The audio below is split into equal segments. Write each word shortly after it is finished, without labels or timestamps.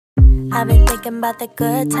I've been thinking about the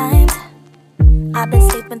good times. I've been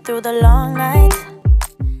sleeping through the long nights.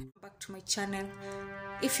 Back to my channel.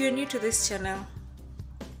 If you're new to this channel,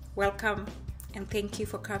 welcome and thank you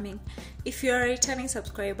for coming. If you're a returning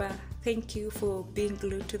subscriber, thank you for being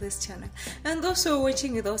glued to this channel. And those who are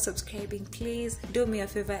watching without subscribing, please do me a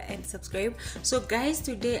favor and subscribe. So guys,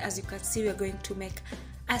 today as you can see, we're going to make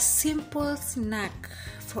a simple snack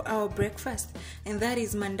for our breakfast, and that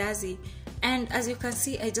is mandazi. And as you can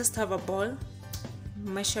see, I just have a bowl,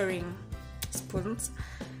 measuring spoons,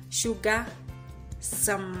 sugar,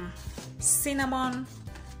 some cinnamon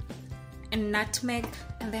and nutmeg,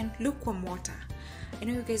 and then lukewarm water. I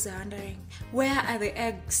know you guys are wondering, where are the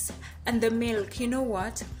eggs and the milk? You know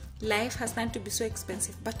what, life has turned to be so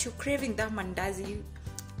expensive, but you're craving that mandazi,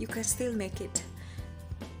 you can still make it.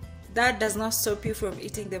 That does not stop you from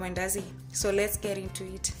eating the mandazi. So let's get into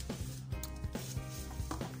it.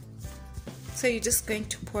 So you're just going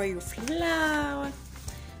to pour your flour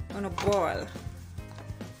on a bowl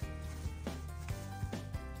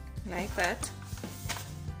like that.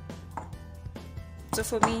 So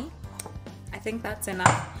for me, I think that's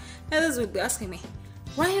enough. Others will be asking me,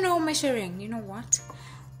 why are you not measuring? You know what,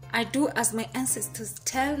 I do as my ancestors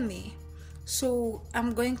tell me. So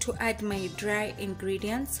I'm going to add my dry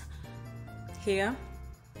ingredients here.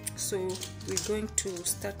 So we're going to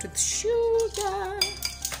start with sugar,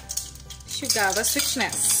 the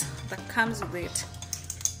sweetness that comes with it.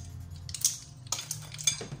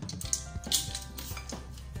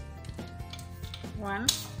 One,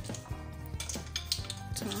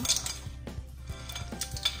 two,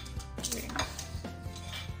 three,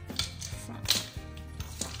 four.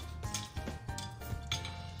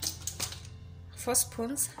 4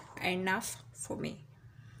 spoons are enough for me.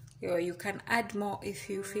 You can add more if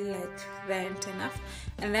you feel like they aren't enough.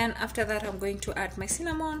 And then after that, I'm going to add my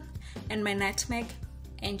cinnamon and my nutmeg,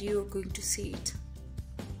 and you're going to see it.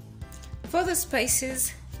 For the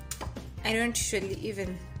spices, I don't usually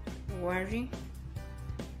even worry.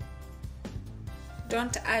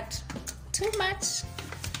 Don't add too much.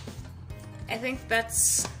 I think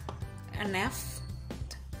that's enough.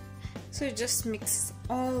 So just mix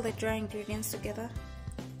all the dry ingredients together.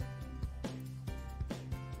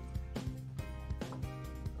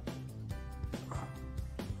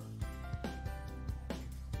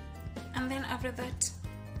 And then after that,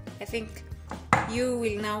 I think you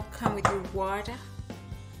will now come with your water.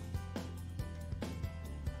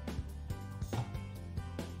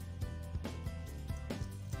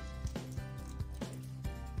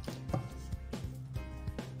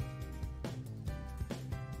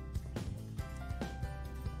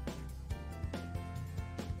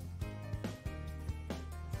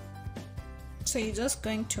 So you're just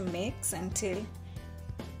going to mix until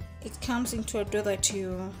it comes into a dough that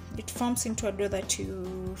it forms into a dough that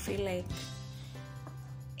you feel like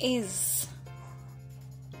is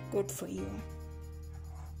good for you.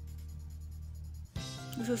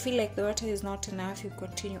 If you feel like the water is not enough, you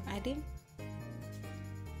continue adding.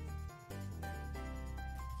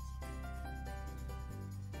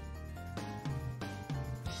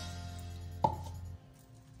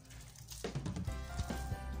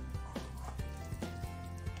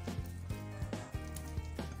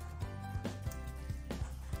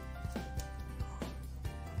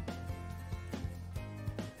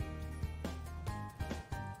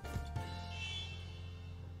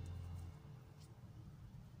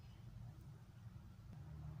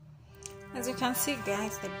 As you can see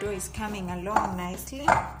guys, the dough is coming along nicely.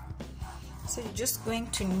 So you're just going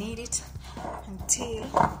to knead it until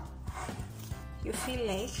you feel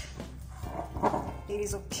like it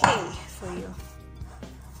is okay for you.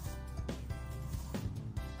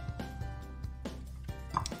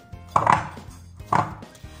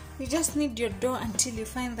 You just knead your dough until you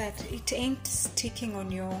find that it ain't sticking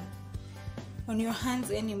on your hands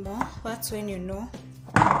anymore. That's when you know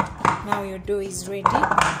now your dough is ready.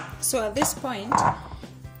 So at this point,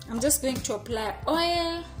 I'm just going to apply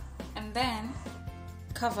oil and then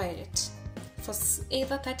cover it for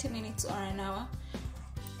either 30 minutes or an hour,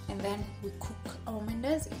 and then we cook our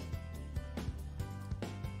mandazi.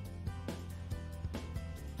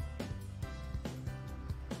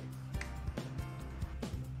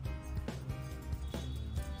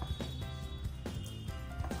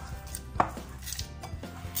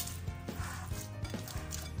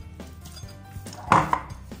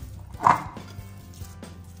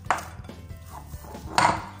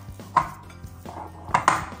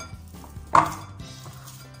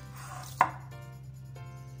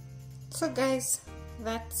 So guys,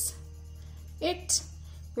 that's it.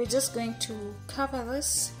 We're just going to cover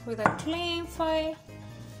this with a cling foil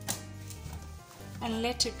and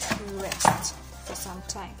let it rest for some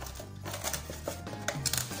time.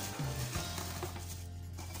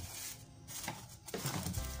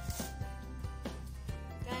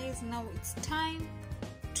 Guys, now it's time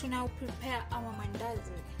to now prepare our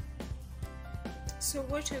mandazi. So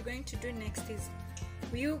what we're going to do next is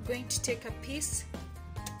we're going to take a piece,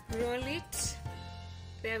 roll it,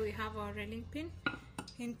 there we have our rolling pin,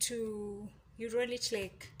 you roll it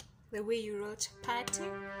like the way you roll chapati,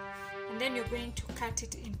 and then you're going to cut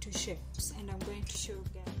it into shapes, and I'm going to show you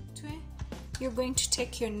guys. You're going to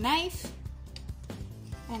take your knife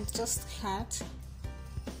and just cut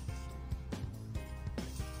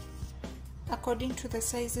according to the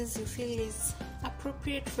sizes you feel is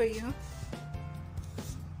appropriate for you.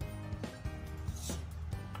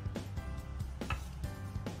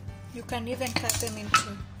 You can even cut them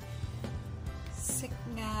into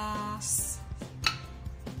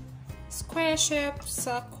square shape,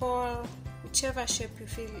 circle, whichever shape you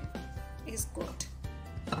feel is good.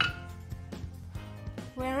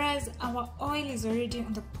 Whereas our oil is already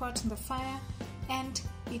on the pot on the fire and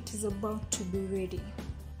it is about to be ready.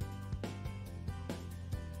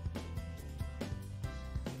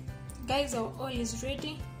 Guys, our oil is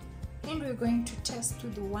ready and we're going to test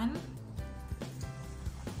with one.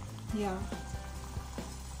 Yeah.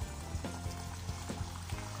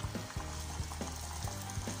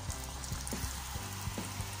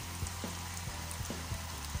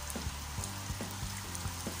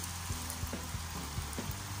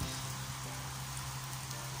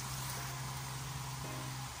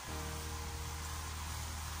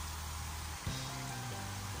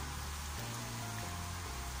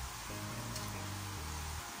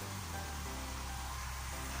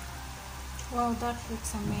 Wow, that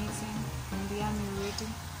looks amazing and yummy already.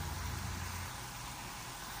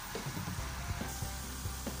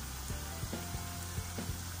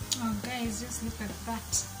 Oh guys, just look at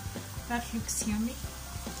that. That looks yummy.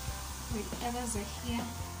 Wait, others are here.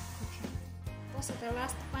 Okay. Those are the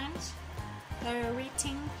last bunch that we're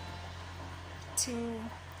waiting to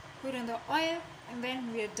put in the oil, and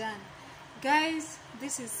then we are done. Guys,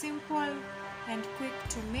 this is simple and quick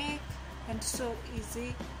to make and so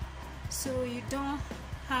easy. So you don't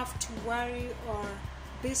have to worry or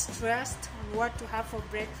be stressed on what to have for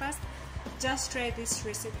breakfast. Just try this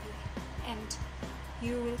recipe and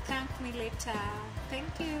you will thank me later.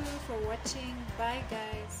 Thank you for watching. Bye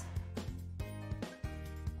guys.